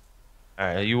 streaks.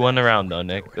 Alright, you won the round though,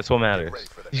 Nick. That's what matters.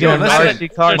 He's Yo, going listen,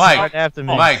 RC cars Mike, right after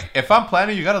me. Mike, if I'm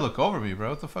planning, you gotta look over me, bro.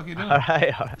 What the fuck you doing?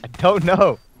 Alright, I don't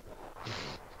know.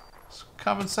 It's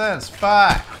common sense.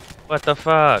 Fuck. What the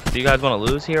fuck? Do you guys want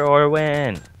to lose here or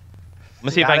win? I'm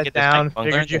gonna see if I can get down. this tank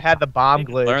Figured you had the bomb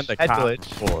glitch. Learn the Head cop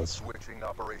glitch. rules. Switching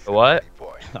operation. The what?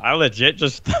 point. I legit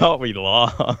just thought we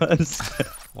lost.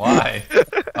 Why?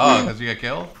 Oh, because you got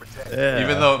killed? Yeah.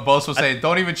 Even though Bose was saying,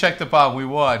 don't even check the bomb, we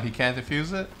won. He can't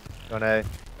defuse it? Going A.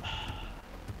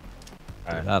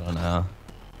 I don't know.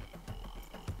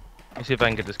 Let me see if I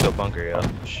can get this go bunker, yo.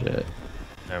 Shit.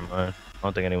 Never mind. I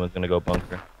don't think anyone's gonna go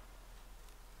bunker.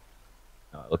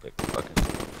 No, it look like fucking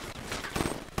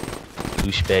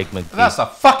douchebag McGee. That's a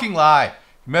fucking lie.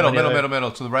 Middle.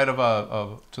 Middle. To the right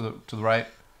of to the right.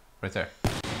 Right there.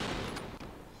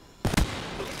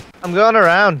 I'm going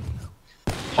around.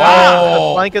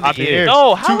 Oh! Flank of the year.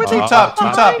 No, how Two are they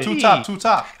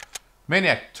top.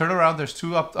 Maniac, turn around. There's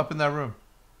 2 up in that room.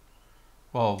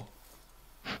 Well,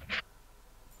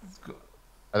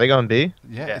 Are they going B?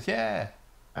 yeah.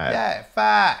 Alright. Yeah,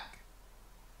 fuck.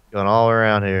 Going all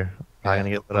around here. Not gonna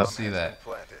get lit Let's up. see that.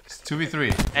 Planted. It's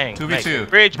 2v3. Dang, 2v2. Mike.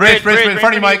 Bridge, in front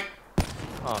of you, Mike.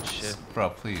 Oh shit.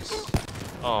 Bro, please.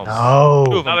 Oh. No.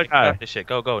 Two of them. Another guy. Grab this shit.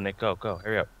 Go, Nick. Go.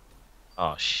 Hurry up.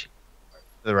 Oh shit.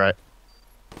 To the right.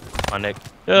 Come on, Nick.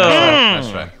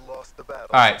 That's right. You lost the battle.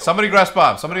 Alright, somebody grabs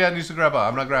bomb. Somebody needs to grab bomb.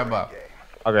 I'm not grabbing bomb.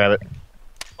 I'll grab it.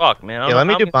 Fuck, man. Yeah, let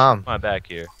me do bomb. My back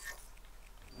here.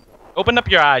 Open up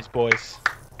your eyes, boys.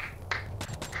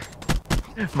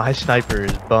 My sniper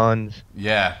is buns.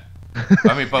 Yeah.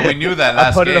 I mean, but we knew that I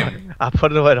last put it game. away. I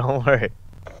put it away. Don't worry.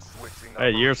 Switching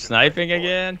Hey, you're sniping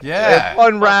again? Yeah. It's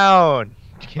 1 round.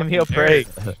 Give me a break.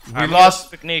 We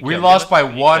lost by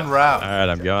 1 round. Alright,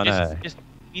 I'm going A. Just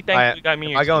be thankful you got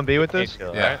me. Am I going B with this?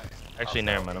 Kill, Yeah. alright? Actually,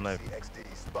 never mind. I'm not.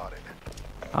 XD spotted.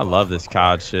 I love this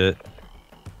COD shit.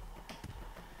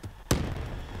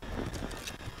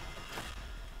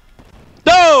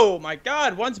 Oh my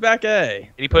god, one's back A.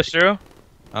 Did he push through?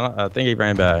 I think he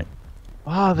ran back.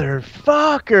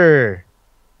 Motherfucker!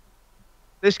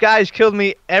 This guy's killed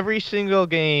me every single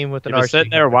game with an He was RC. sitting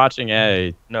there watching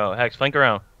A. No, Hex, flank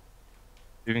around.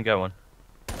 You can get one.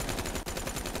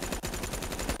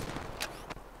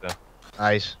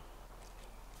 Nice.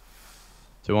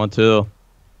 2-on-2.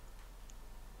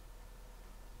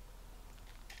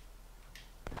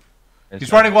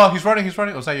 He's running well. He's running. He's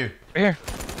running. Oh, is that you? Right here.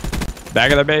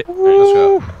 Back of the bait. Let's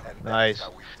go. And Nice.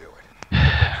 that's how we do it. On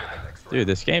to the next Dude,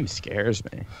 this game scares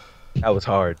me. That was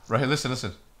hard. Right here. Listen,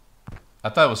 listen. I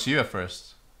thought it was you at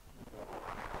first.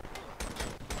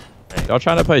 Y'all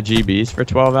trying to play GBs for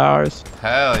 12 hours?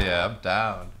 Hell yeah, I'm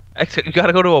down. Hex, you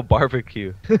gotta go to a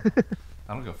barbecue. I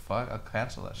don't give a fuck. I'll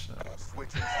cancel that shit.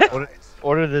 Switching Order, sides.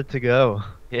 ordered it to go.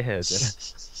 Yeah, dude.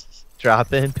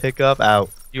 Drop in, pick up, out.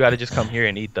 You gotta just come here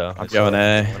and eat though. I'm going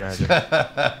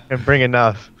A. And bring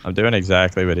enough. I'm doing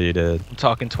exactly what he did. I'm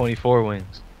talking 24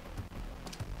 wings.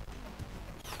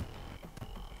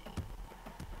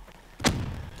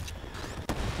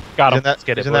 Got He's him. in that, Let's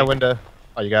get he's it. in that boy. window.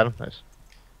 Oh, you got him? Nice.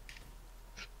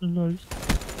 Nice.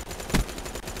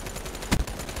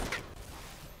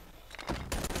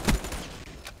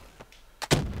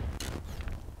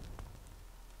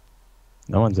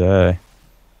 No one's A.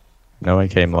 No one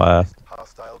came left.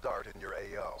 Hostile dart in your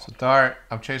AO. It's a dart.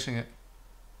 I'm chasing it.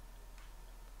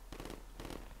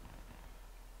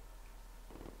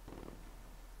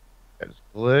 It's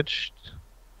glitched.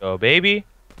 Go, baby.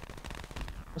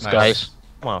 Let's Nice. go.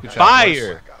 Come on. Good job,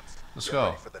 Fire. Let's Get go.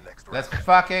 ready for the next Let's round.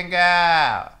 fucking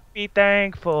go. Be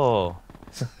thankful.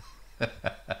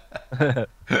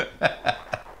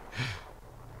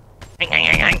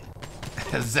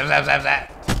 Zap, zap, zap,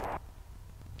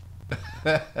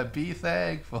 zap. Be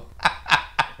thankful.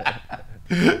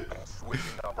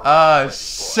 Switching Oh,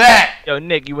 shit. Yo,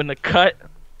 Nick, you in the cut?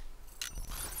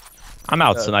 I'm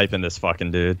out sniping this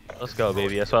fucking dude. Let's go,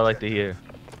 baby. That's what I like to hear.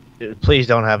 Dude, please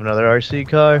don't have another RC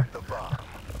car. the bomb.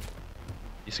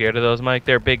 You scared of those, Mike?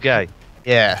 They're a big guy.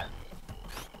 Yeah.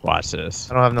 Watch this.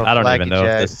 I don't have no I don't flag even know if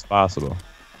check. this is possible.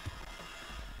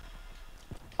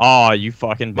 Oh, you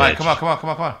fucking bitch. Mike, come on, come on, come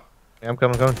on, come on. Yeah, I'm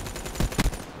coming, coming.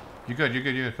 You good, you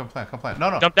good, you good. Come plant, come plant. No,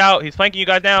 no. Jumped out. He's flanking you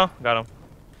guys now. Got him.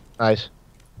 Nice.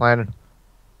 Landing.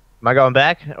 Am I going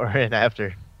back or in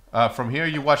after? From here,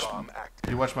 you watch. Bomb active.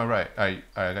 You watch my right. All right,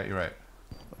 I got you right.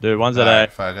 Dude, one's at Alright,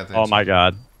 A. fine, I got the Oh inside. my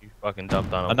god. You fucking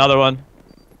dumped on him. Another one.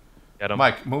 Get him.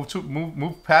 Mike,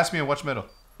 move past me and watch middle.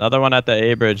 Another one at the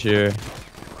A bridge here.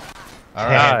 All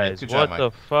right, Guys, good job, what Mike.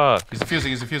 the fuck? He's defusing.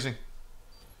 He's defusing.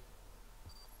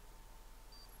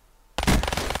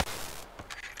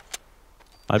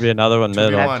 Might be another one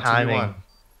middle. 2v1, timing. 2v1.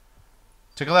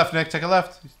 Take a left, Nick. Take a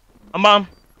left. I'm bomb.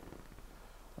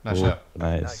 Nice Ooh, shot.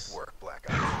 Nice nice. work, Black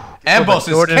Ops. MBOZE is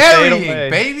Jordan fade away.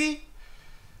 carrying, baby.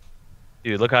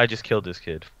 Dude, look how I just killed this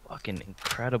kid. Fucking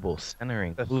incredible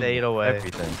centering. The movement, fade away.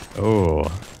 Everything. Oh.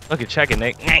 Look at checking,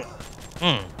 Nick.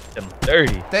 Them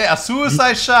dirty. Damn, a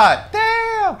suicide shot.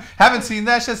 Damn. Haven't seen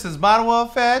that shit since Modern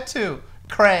Warfare 2.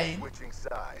 Crane. Switching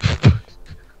sides.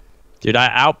 Dude, I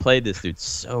outplayed this dude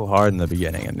so hard in the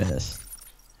beginning. I missed.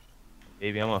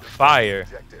 Baby, I'm on fire.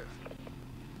 Objective.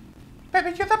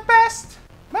 Baby, you're the best.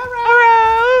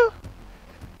 Mara.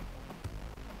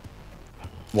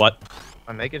 What?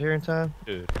 I make it here in time?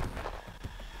 Dude.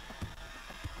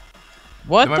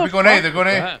 What They might be going A. They're going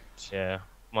A. Yeah. Come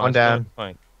One let's down. go.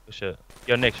 Flank. Good shit.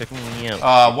 Yo, Nick, check me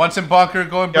out. Once in bunker,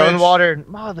 going Go bridge. in water.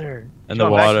 Mother. In the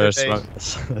Going back to water.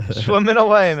 the base. Swimming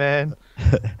away, man.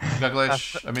 You got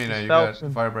glitch. I mean, you got Phelps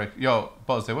and- fire break. Yo,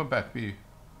 Buzz, they went back B.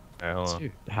 Alright, hold on.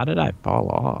 Dude, how did I fall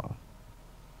off?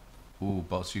 Ooh,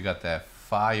 Buzz, you got that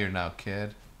fire now,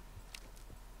 kid.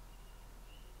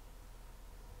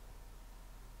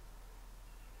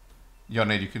 Yo,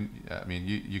 Nate, you can. I mean,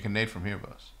 you can nade from here,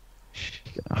 Buzz.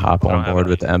 Hop I don't on have board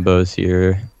any. with the MBOZE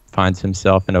here. Finds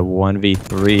himself in a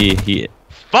 1v3. He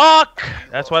Fuck!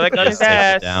 That's why that gun is takes it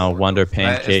ass. down. Wonder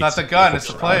pancakes. It's not the gun, it's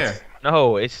the player.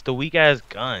 No, it's the weak ass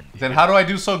gun. Then how do I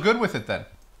do so good with it then?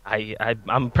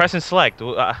 I'm pressing select.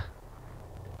 Well,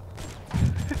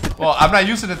 I'm not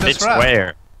using it this Bitch, round.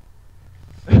 where?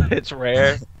 It's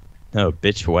rare. No,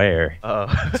 bitch, where? Oh.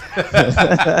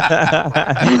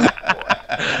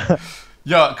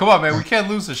 Yo, come on, man. We can't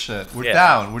lose this shit. We're Yeah.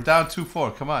 down. We're down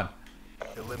 2-4. Come on.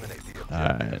 Eliminate the objectives.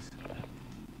 Alright.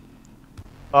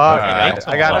 Oh, Alright.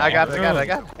 I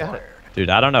got it. Dude,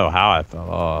 I don't know how I fell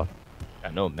off.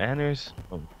 Got no manners.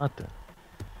 No nothing.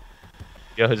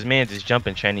 Yo, his man's is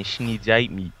jumping, trying to sneeze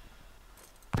at me.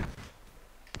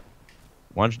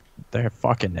 One, they're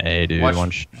fucking A, dude. Watch, One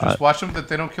just shot. watch them that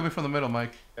they don't kill me from the middle,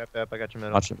 Mike. Yep, I got your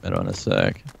middle. Watch the middle in a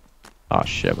sec. Oh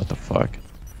shit, what the fuck?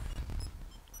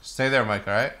 Stay there, Mike.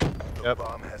 All right. Yep.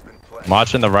 Bomb has been planted. I'm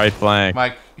watching the right flank.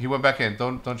 Mike, he went back in.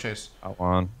 Don't chase. Out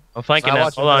one. I'm flanking Nah, them.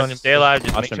 watch Hold him on. doing- If stay alive,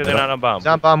 just watch make him sure do they're it. not on bomb. He's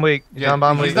on bomb weak. He's on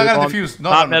bomb He's weak. not gonna One. defuse. No,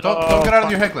 Top no, don't middle. get out of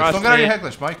your head glitch. Cross Don't get out of your me. head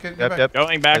glitch, Mike. Get Yep, back. yep.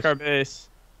 Going back Nice. our base.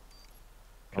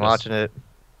 I'm watching it.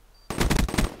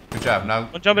 Good job. Now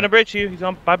Don't jump in a bridge, you. He's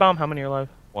on by bomb. How many are alive?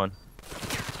 One.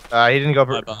 He didn't go.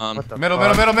 Right behind. What the middle.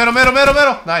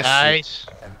 fuck? Nice. Nice.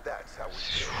 And that's how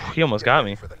we He almost got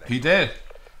me. for the next He did.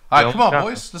 All right, He come on, almost got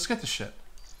boys. Let's get this shit.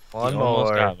 One He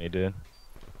almost more. got me, dude.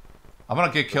 I'm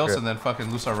gonna get kills Okay. and then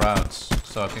fucking lose our rounds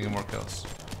so I can get more kills.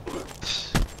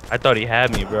 I thought he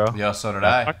had me, bro. Yeah, so did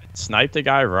I I. fucking sniped the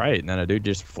guy right, and then a dude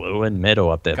just flew in middle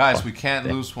up there. Guys, we can't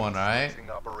lose one, all right? Launching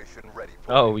operation ready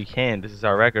for Oh, we can. This is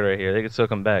our record right here. They can still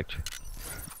come back.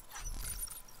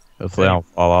 Hopefully, I don't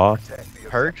fall off. protect the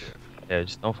Perks? objective. Yeah,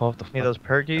 just don't fall off the Any of those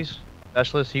perkies?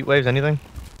 Specialists, heat waves, anything?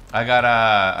 I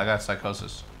got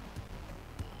psychosis.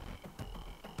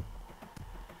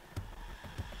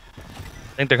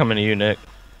 I think they're coming to you, Nick.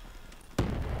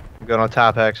 I'm going on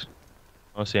top X.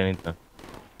 I don't see anything.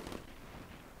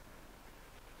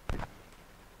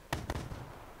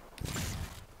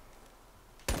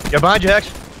 Yeah, behind you,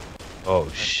 Hex. Oh,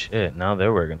 shit. Now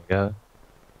they're where we're gonna go.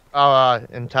 Oh,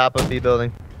 in top of B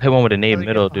building. Hit one with a nade How'd he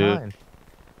middle, get dude. behind?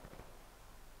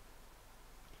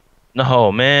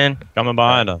 No, man. Coming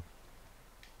behind him.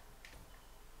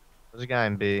 There's a guy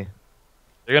in B.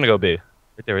 They're gonna go B. Right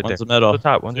there, right One's there. the middle. To the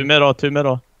top. One's Two middle. Two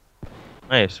middle.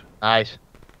 Nice. Nice.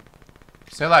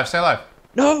 Stay alive, stay alive.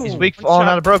 No. He's weak, falling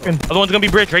out of broken. Other one's gonna be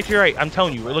bridge right to your right. I'm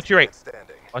telling you. Look to your right.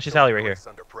 Standing. Watch this alley right here. Brace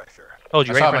under pressure. Told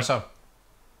you, I right saw in him, I front. saw him.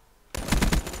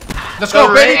 Let's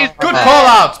go, baby. Good call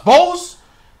outs, Bose.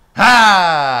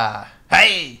 Ha!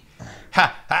 Hey!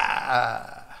 Ha!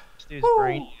 Ha! This dude's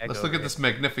brain Let's look at this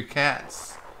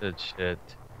magnificence. Good shit.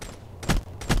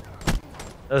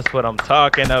 That's what I'm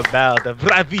talking about. The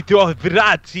Bravito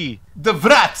Brazzi. The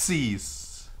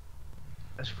Vrazis.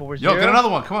 That's 4-0. Yo, get another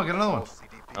one. Come on, get another one.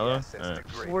 Another one? CDP Alright.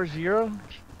 assets degrade. 4-0?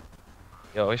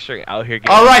 Yo, we're straight out here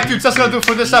getting. All right, dudes, that's gonna do it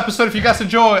for this episode. If you guys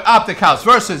enjoy Optic House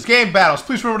versus Game Battles,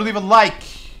 please remember to leave a like.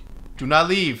 Do not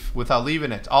leave without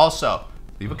leaving it. Also,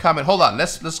 leave a comment. Hold on,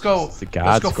 let's go. It's the God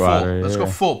Let's go Squad full. right Let's go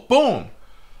here. full. Boom. All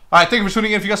right, thank you for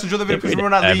tuning in. If you guys enjoyed the video, please Think we'd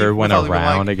remember not leave ever win without a leaving a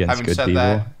round like. against Having good said people?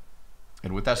 that,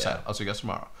 and with that said, I'll see you guys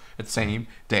tomorrow. It's the same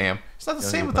damn. It's not the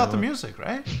same without the music,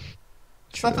 right?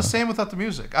 It's not the same without the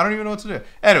music. I don't even know what to do.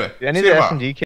 Anyway, I see need you the tomorrow. S&D